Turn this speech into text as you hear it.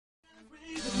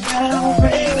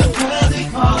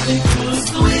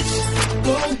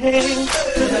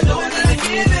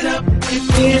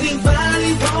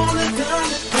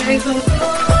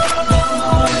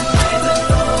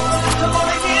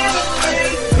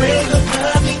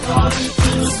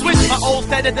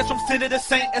better than from sin to the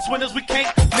saint. As winners we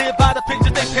can't live by the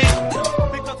pictures they paint.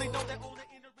 Because they know that all the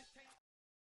inner is taint.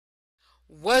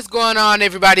 What's going on,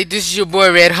 everybody? This is your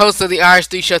boy Red, host of the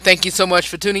RH3 Show. Thank you so much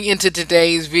for tuning into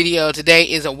today's video. Today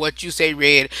is a What You Say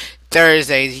Red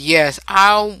Thursdays. Yes,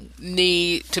 I'll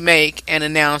need to make an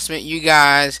announcement, you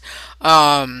guys.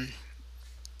 Half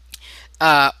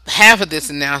of this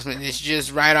announcement is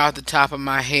just right off the top of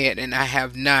my head, and I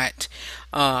have not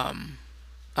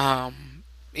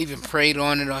even prayed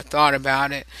on it or thought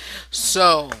about it.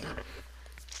 So,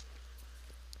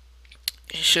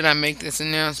 should I make this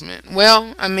announcement?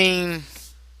 Well, I mean,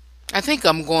 I think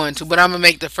I'm going to, but I'm going to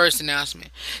make the first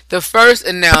announcement. The first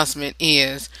announcement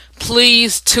is,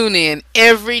 please tune in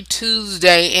every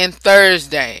Tuesday and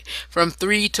Thursday from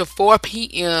 3 to 4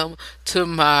 p.m. to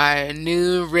my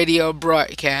new radio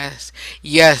broadcast.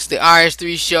 Yes, the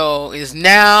RH3 Show is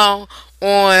now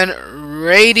on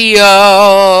radio.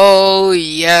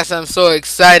 Yes, I'm so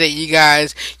excited, you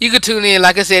guys. You can tune in,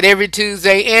 like I said, every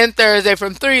Tuesday and Thursday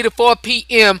from 3 to 4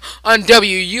 p.m. on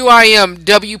WUIM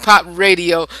W Pop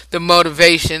Radio, the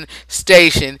motivation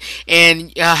station.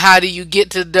 And how do you get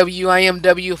to WUIM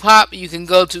W Pop? You can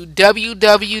go to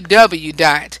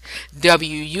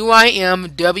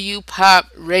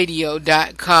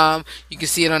www.WUIMWPopRadio.com. You can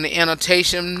see it on the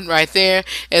annotation right there,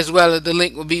 as well as the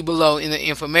link will be below in the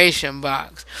information box.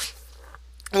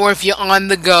 Or if you're on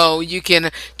the go, you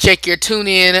can check your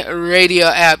TuneIn radio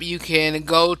app. You can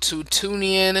go to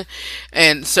TuneIn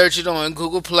and search it on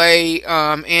Google Play,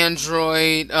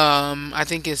 Android. I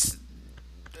think it's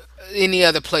any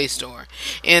other Play Store,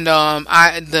 and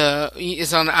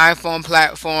it's on the iPhone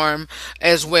platform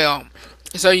as well.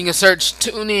 So you can search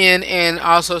TuneIn and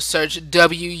also search search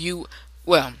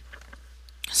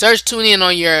TuneIn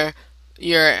on your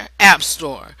app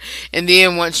store, and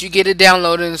then once you get it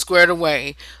downloaded and squared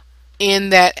away,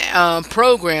 in that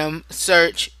program,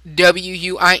 search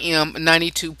WUIM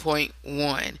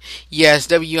 92.1. Yes,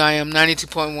 WUIM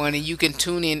 92.1, and you can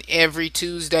tune in every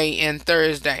Tuesday and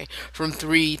Thursday from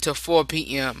 3 to 4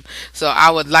 p.m. So I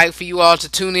would like for you all to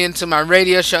tune in to my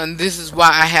radio show, and this is why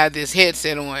I have this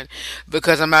headset on,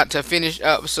 because I'm about to finish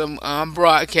up some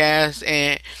broadcasts.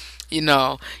 And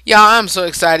y'all, I'm so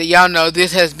excited. Y'all know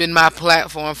this has been my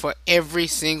platform for every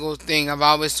single thing. I've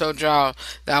always told y'all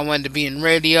that I wanted to be in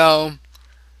radio.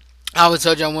 I always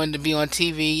told you I wanted to be on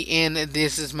TV, and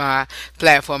this is my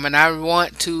platform. And I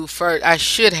want to first. I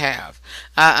should have.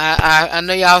 I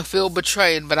know y'all feel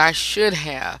betrayed, but I should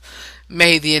have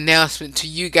made the announcement to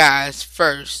you guys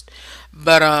first.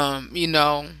 But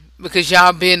because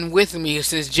y'all been with me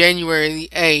since January the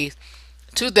 8th,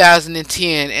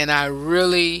 2010, and I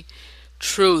really,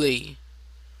 truly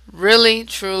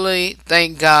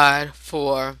thank God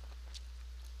for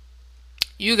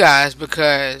you guys,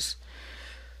 because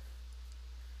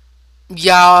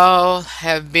y'all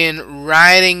have been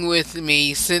riding with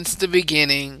me since the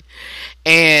beginning,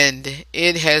 and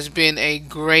it has been a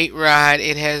great ride.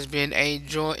 It has been a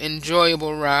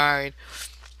enjoyable ride.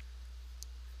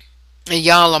 And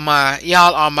y'all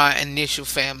are my initial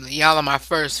family. Y'all are my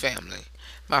first family.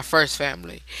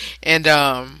 And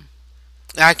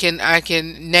I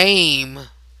can name,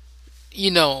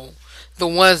 the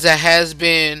ones that has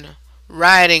been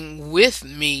riding with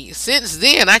me since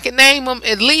then. I can name them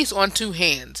at least on two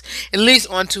hands.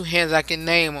 I can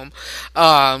name them.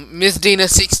 Miss Dina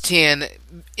 610,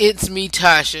 It's Me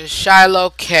Tasha,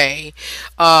 Shiloh K,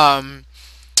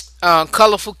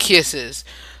 Colorful Kisses,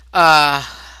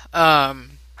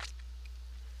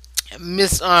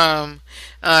 Miss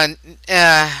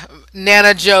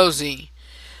Nana Josie.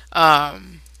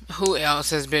 Who else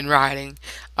has been riding?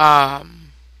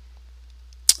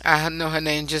 I know her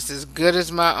name just as good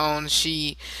as my own.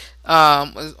 She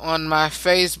was on my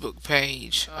Facebook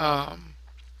page.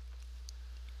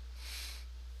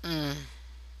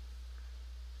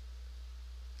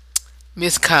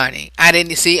 Miss Connie. I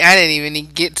didn't even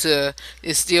get to.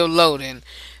 It's still loading.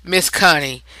 Miss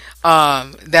Connie.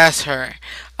 That's her.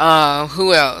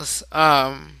 Who else?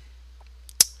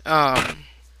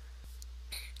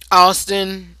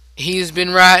 Austin. He's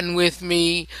been riding with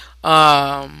me.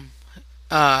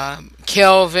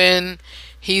 Kelvin.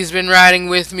 He's been riding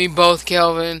with me. Both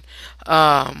Kelvin.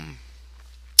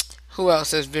 Who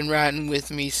else has been riding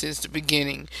with me since the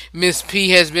beginning? Miss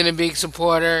P has been a big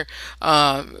supporter.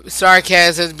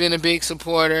 Sarkaz has been a big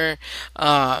supporter.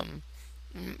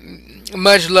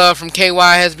 Much Love from KY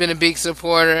has been a big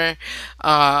supporter.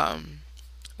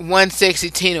 One Sexy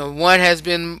Tina One has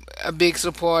been a big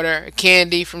supporter.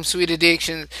 Candy from Sweet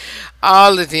Addictions,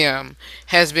 all of them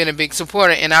has been a big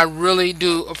supporter, and I really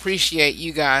do appreciate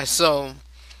you guys. So,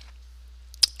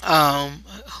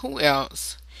 who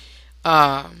else?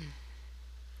 Um,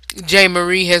 J.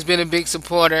 Marie has been a big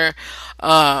supporter.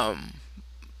 Um,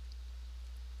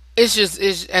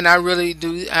 and I really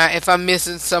do. If I'm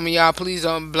missing some of y'all, please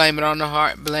don't blame it on the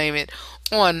heart. Blame it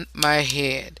on my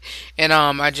head. And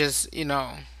I just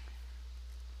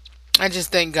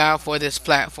thank God for this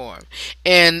platform.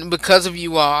 And because of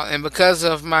you all, and because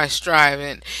of my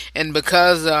striving, and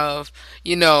because of,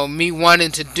 me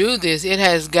wanting to do this, it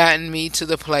has gotten me to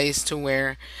the place to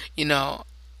where, not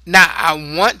I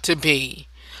want to be,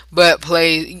 but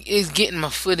play is getting my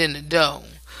foot in the door.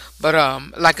 But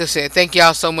like I said, thank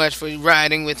y'all so much for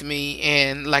riding with me,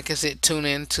 and like I said, tune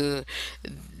in to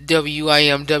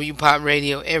WIMW Pop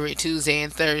Radio every Tuesday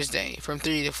and Thursday from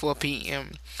 3 to 4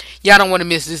 p.m. Y'all don't want to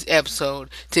miss this episode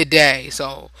today.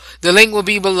 So the link will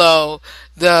be below.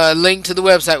 The link to the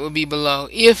website will be below.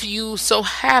 If you so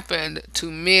happen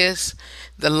to miss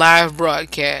the live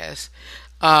broadcast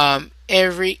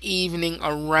every evening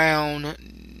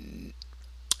around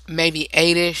maybe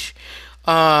 8ish,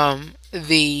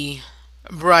 the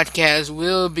broadcast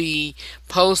will be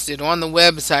posted on the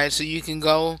website, so you can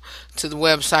go to the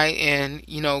website and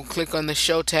click on the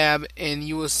show tab, and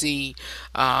you will see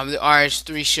the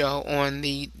RH3 Show on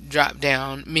the drop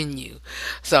down menu.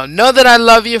 So know that I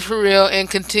love you for real, and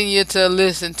continue to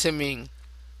listen to me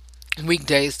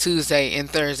weekdays, Tuesday and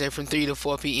Thursday from 3 to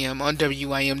 4 p.m. on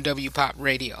WIMW Pop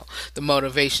Radio, the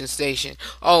motivation station.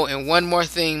 Oh, and one more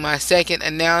thing, my second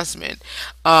announcement.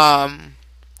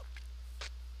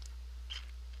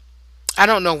 I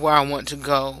don't know where I want to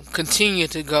continue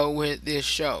to go with this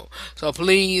show. So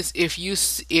please,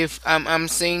 if I'm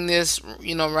saying this,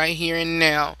 right here and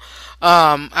now,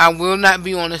 I will not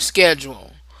be on a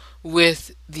schedule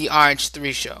with the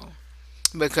RH3 Show,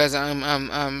 because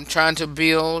I'm trying to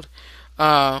build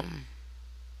um,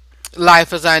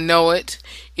 life as I know it.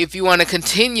 If you want to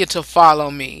continue to follow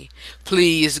me,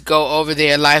 please go over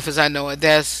there. Life as I know it.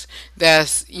 That's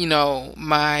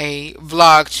my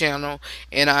vlog channel,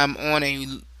 and I'm on a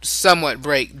somewhat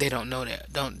break. They don't know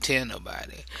that. Don't tell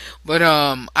nobody. But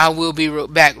I will be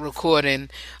back recording.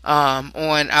 On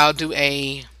I'll do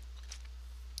a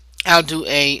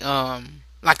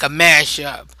like a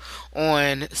mashup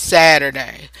on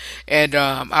Saturday, and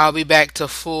I'll be back to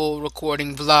full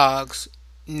recording vlogs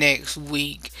next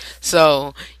week.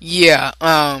 So yeah,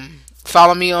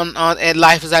 follow me on at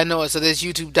Life as I Know It. So that's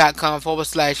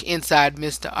youtube.com/inside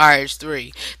Mr.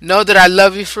 RH3. Know that I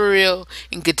love you for real,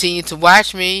 and continue to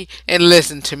watch me and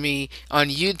listen to me on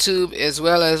YouTube as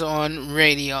well as on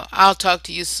radio. I'll talk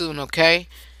to you soon, okay?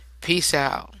 Peace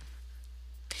out.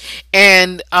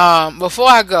 And before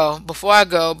I go,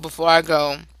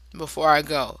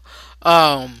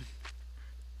 um,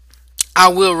 I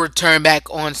will return back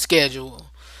on schedule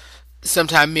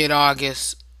sometime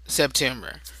mid-August,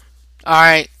 September. All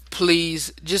right,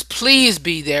 please, just please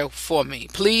be there for me.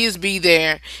 Please be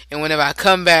there, and whenever I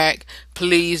come back,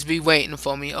 please be waiting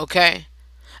for me. Okay?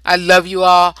 I love you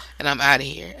all, and I'm out of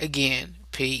here again.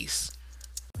 Peace.